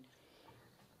even.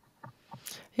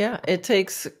 Yeah, it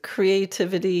takes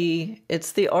creativity.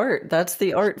 It's the art. That's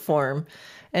the art form.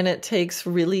 And it takes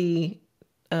really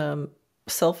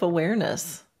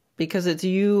self-awareness, because it's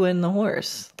you and the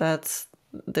horse.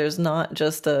 There's not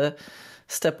just a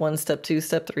step 1, step 2,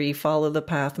 step 3, follow the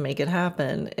path, make it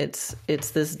happen. It's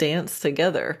this dance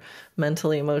together,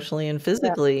 mentally, emotionally, and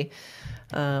physically.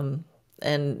 Yeah.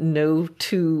 And no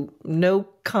two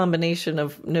combinations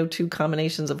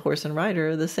of horse and rider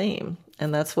are the same.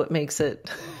 And that's what makes it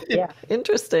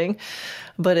interesting.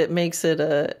 But it makes it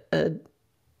a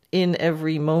in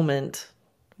every moment,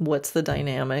 what's the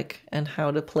dynamic and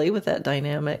how to play with that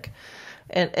dynamic.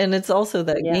 And it's also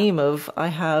that game of I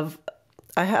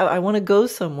want to go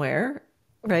somewhere,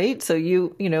 right? So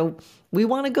we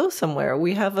want to go somewhere.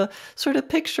 We have a sort of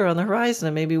picture on the horizon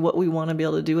of maybe what we want to be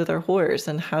able to do with our horse,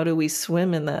 and how do we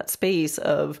swim in that space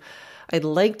of, I'd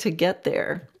like to get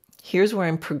there. Here's where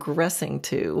I'm progressing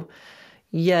to,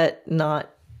 yet not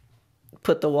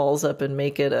put the walls up and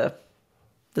make it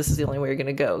this is the only way you're going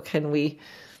to go. Can we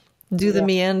do the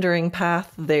meandering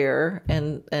path there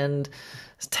and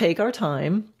take our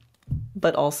time,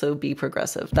 but also be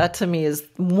progressive? That to me is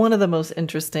one of the most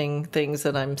interesting things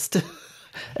that I'm still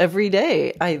every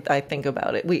day. I think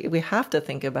about it. We have to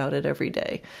think about it every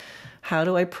day. How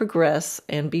do I progress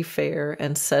and be fair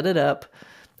and set it up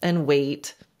and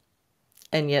wait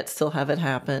and yet still have it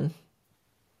happen?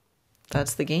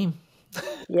 That's the game.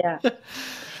 Yeah.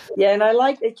 Yeah, and I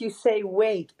like that you say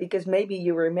wait, because maybe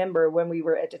you remember when we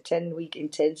were at the 10-week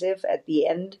intensive, at the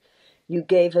end, you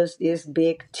gave us these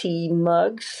big tea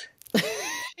mugs.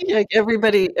 Yeah,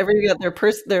 everybody got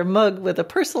their mug with a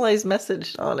personalized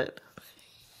message on it.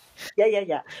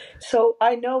 Yeah. So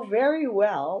I know very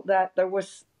well that there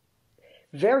was,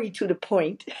 very to the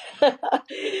point,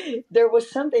 there was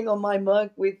something on my mug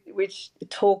which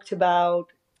talked about,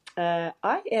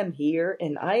 I am here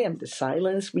and I am the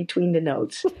silence between the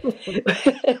notes.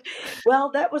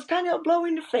 Well, that was kind of a blow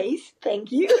in the face.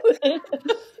 Thank you.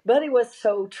 But it was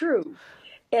so true.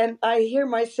 And I hear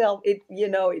myself,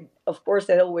 of course,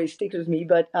 that always sticks with me.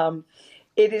 But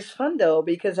it is fun, though,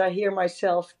 because I hear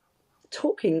myself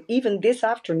talking, even this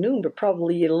afternoon, but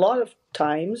probably a lot of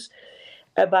times,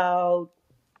 about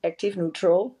active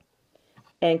neutral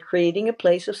and creating a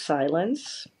place of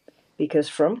silence. Because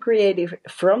from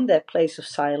that place of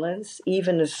silence,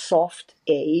 even a soft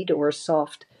aid or a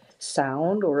soft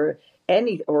sound or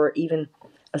even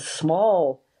a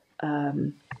small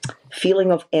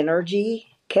feeling of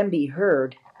energy can be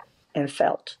heard and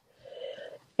felt.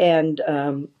 And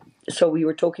so we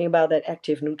were talking about that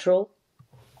active neutral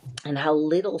and how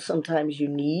little sometimes you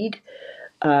need.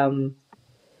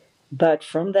 But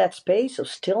from that space of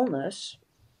stillness,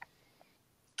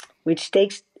 which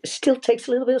still takes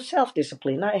a little bit of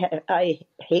self-discipline. I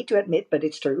hate to admit, but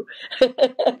it's true.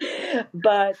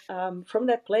 But from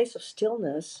that place of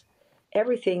stillness,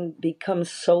 everything becomes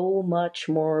so much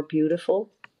more beautiful.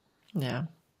 Yeah.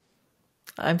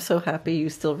 I'm so happy you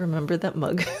still remember that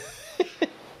mug.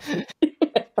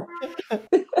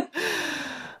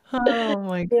 Oh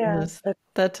my Yeah, goodness.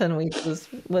 That 10 weeks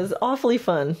was awfully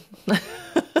fun.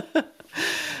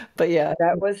 But yeah,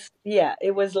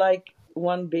 it was like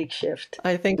one big shift.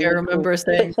 I think I Really cool. remember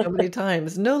saying so many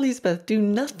times, no, Lisbeth, do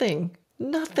nothing.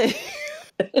 Nothing.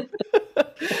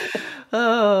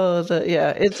 Oh,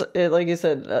 yeah, like you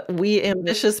said, we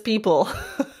ambitious people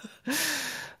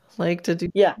like to do,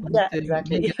 Yeah, like yeah, to make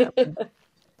exactly. it happen.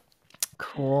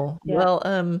 Cool. Yeah.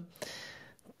 Well,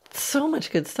 so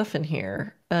much good stuff in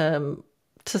here. To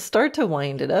start to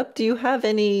wind it up, do you have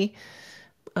any,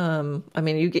 I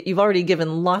mean, you've already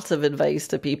given lots of advice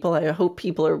to people. I hope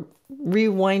people are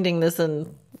rewinding this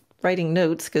and writing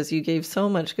notes because you gave so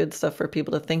much good stuff for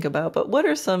people to think about. But what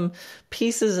are some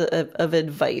pieces of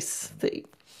advice that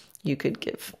you could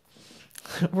give?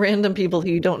 Random people who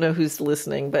you don't know who's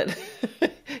listening, but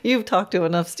you've talked to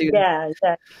enough students. Yeah,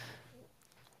 yeah.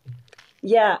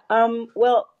 Yeah,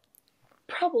 well,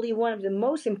 probably one of the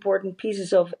most important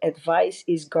pieces of advice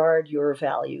is guard your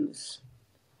values.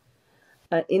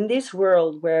 In this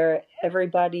world where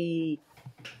everybody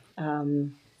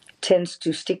tends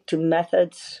to stick to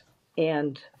methods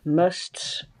and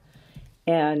musts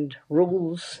and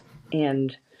rules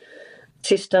and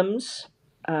systems,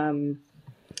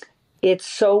 it's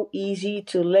so easy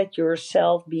to let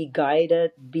yourself be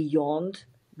guided beyond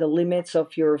the limits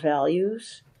of your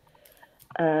values.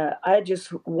 I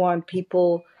just want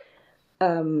people,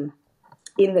 in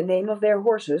the name of their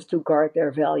horses, to guard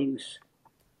their values.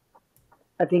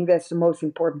 I think that's the most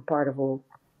important part of all.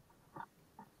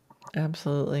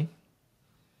 Absolutely.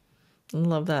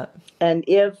 Love that. And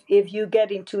if you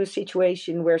get into a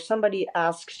situation where somebody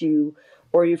asks you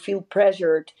or you feel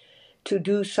pressured to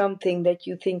do something that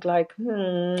you think like,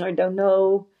 I don't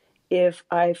know if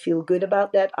I feel good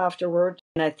about that afterward,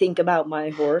 and I think about my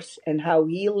horse and how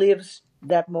he lives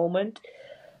that moment,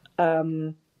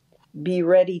 be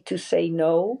ready to say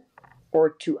no or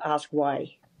to ask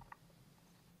why,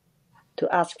 to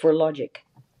ask for logic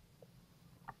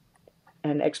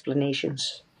and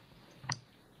explanations.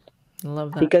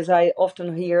 Love that. Because I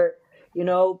often hear,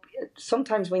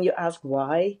 sometimes when you ask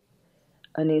why,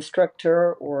 an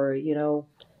instructor or,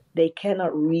 they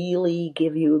cannot really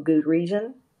give you a good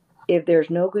reason. If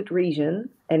there's no good reason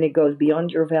and it goes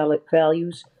beyond your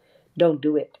values, don't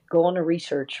do it. Go on a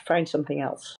research, find something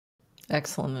else.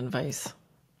 Excellent advice.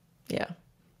 Yeah.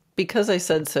 Because I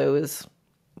said so is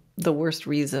the worst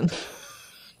reason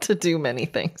to do many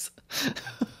things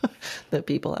that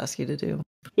people ask you to do.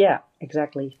 Yeah,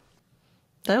 exactly.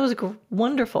 That was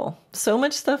wonderful. So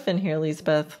much stuff in here,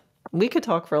 Liesbeth. We could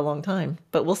talk for a long time,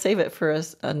 but we'll save it for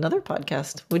another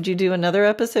podcast. Would you do another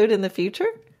episode in the future?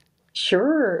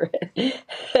 Sure.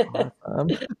 Awesome.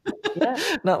 Yeah.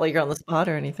 Not like you're on the spot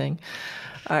or anything.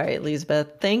 All right,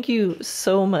 Liesbeth, thank you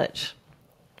so much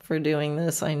for doing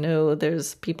this. I know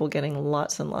there's people getting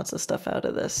lots and lots of stuff out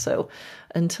of this. So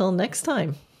until next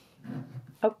time.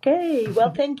 Okay.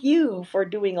 Well, thank you for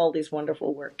doing all this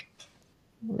wonderful work.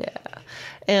 Yeah.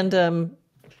 And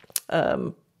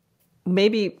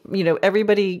maybe,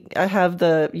 everybody, I have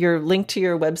your link to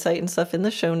your website and stuff in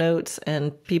the show notes,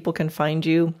 and people can find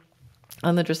you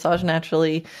on the Dressage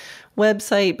Naturally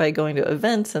website by going to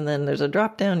events, and then there's a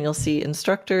drop down, you'll see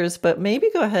instructors, but maybe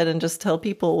go ahead and just tell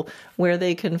people where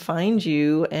they can find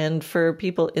you. And for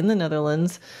people in the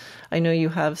Netherlands, I know you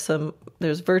have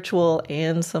there's virtual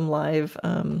and some live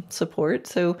support.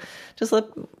 So just let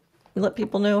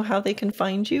people know how they can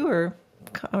find you or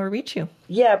reach you.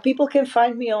 Yeah, people can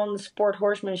find me on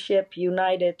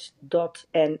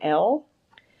sporthorsemanshipunited.nl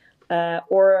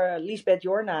or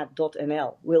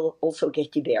liesbethjorna.nl will also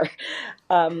get you there.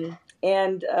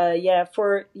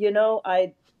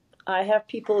 I have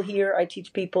people here. I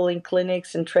teach people in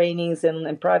clinics and trainings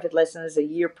and private lessons, a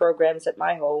year programs at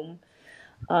my home.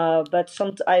 But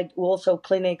I do also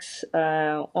clinics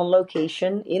on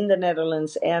location in the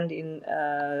Netherlands and in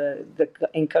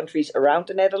countries around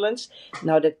the Netherlands.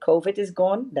 Now that COVID is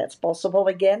gone, that's possible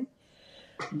again.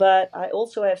 But I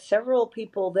also have several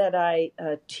people that I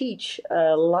teach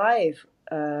live,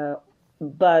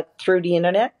 but through the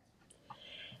internet.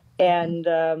 And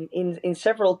in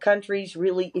several countries,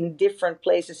 really in different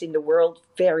places in the world,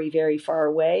 very, very far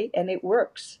away, and it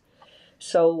works.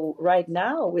 So right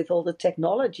now, with all the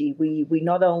technology, we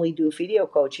not only do video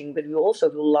coaching, but we also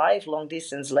do live long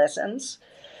distance lessons.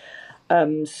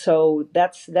 So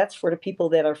that's for the people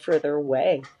that are further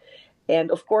away.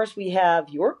 And of course, we have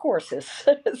your courses.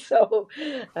 So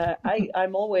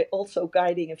I'm always also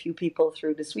guiding a few people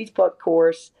through the Sweet Spot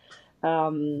course.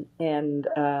 So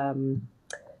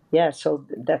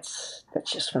that's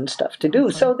just fun stuff to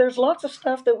do. So there's lots of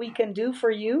stuff that we can do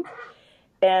for you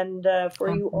and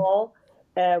for you all.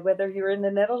 whether you're in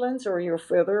the Netherlands or you're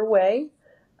further away.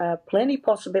 Plenty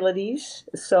possibilities,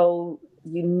 so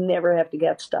you never have to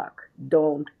get stuck.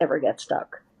 Don't ever get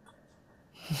stuck.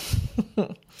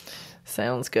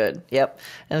 Sounds good. Yep.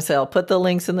 And so I'll put the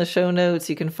links in the show notes.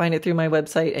 You can find it through my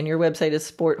website, and your website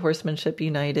is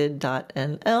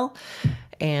sporthorsemanshipunited.nl.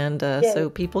 And so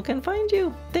people can find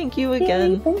you. Thank you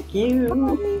again. Yay, thank you.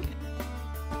 Bye.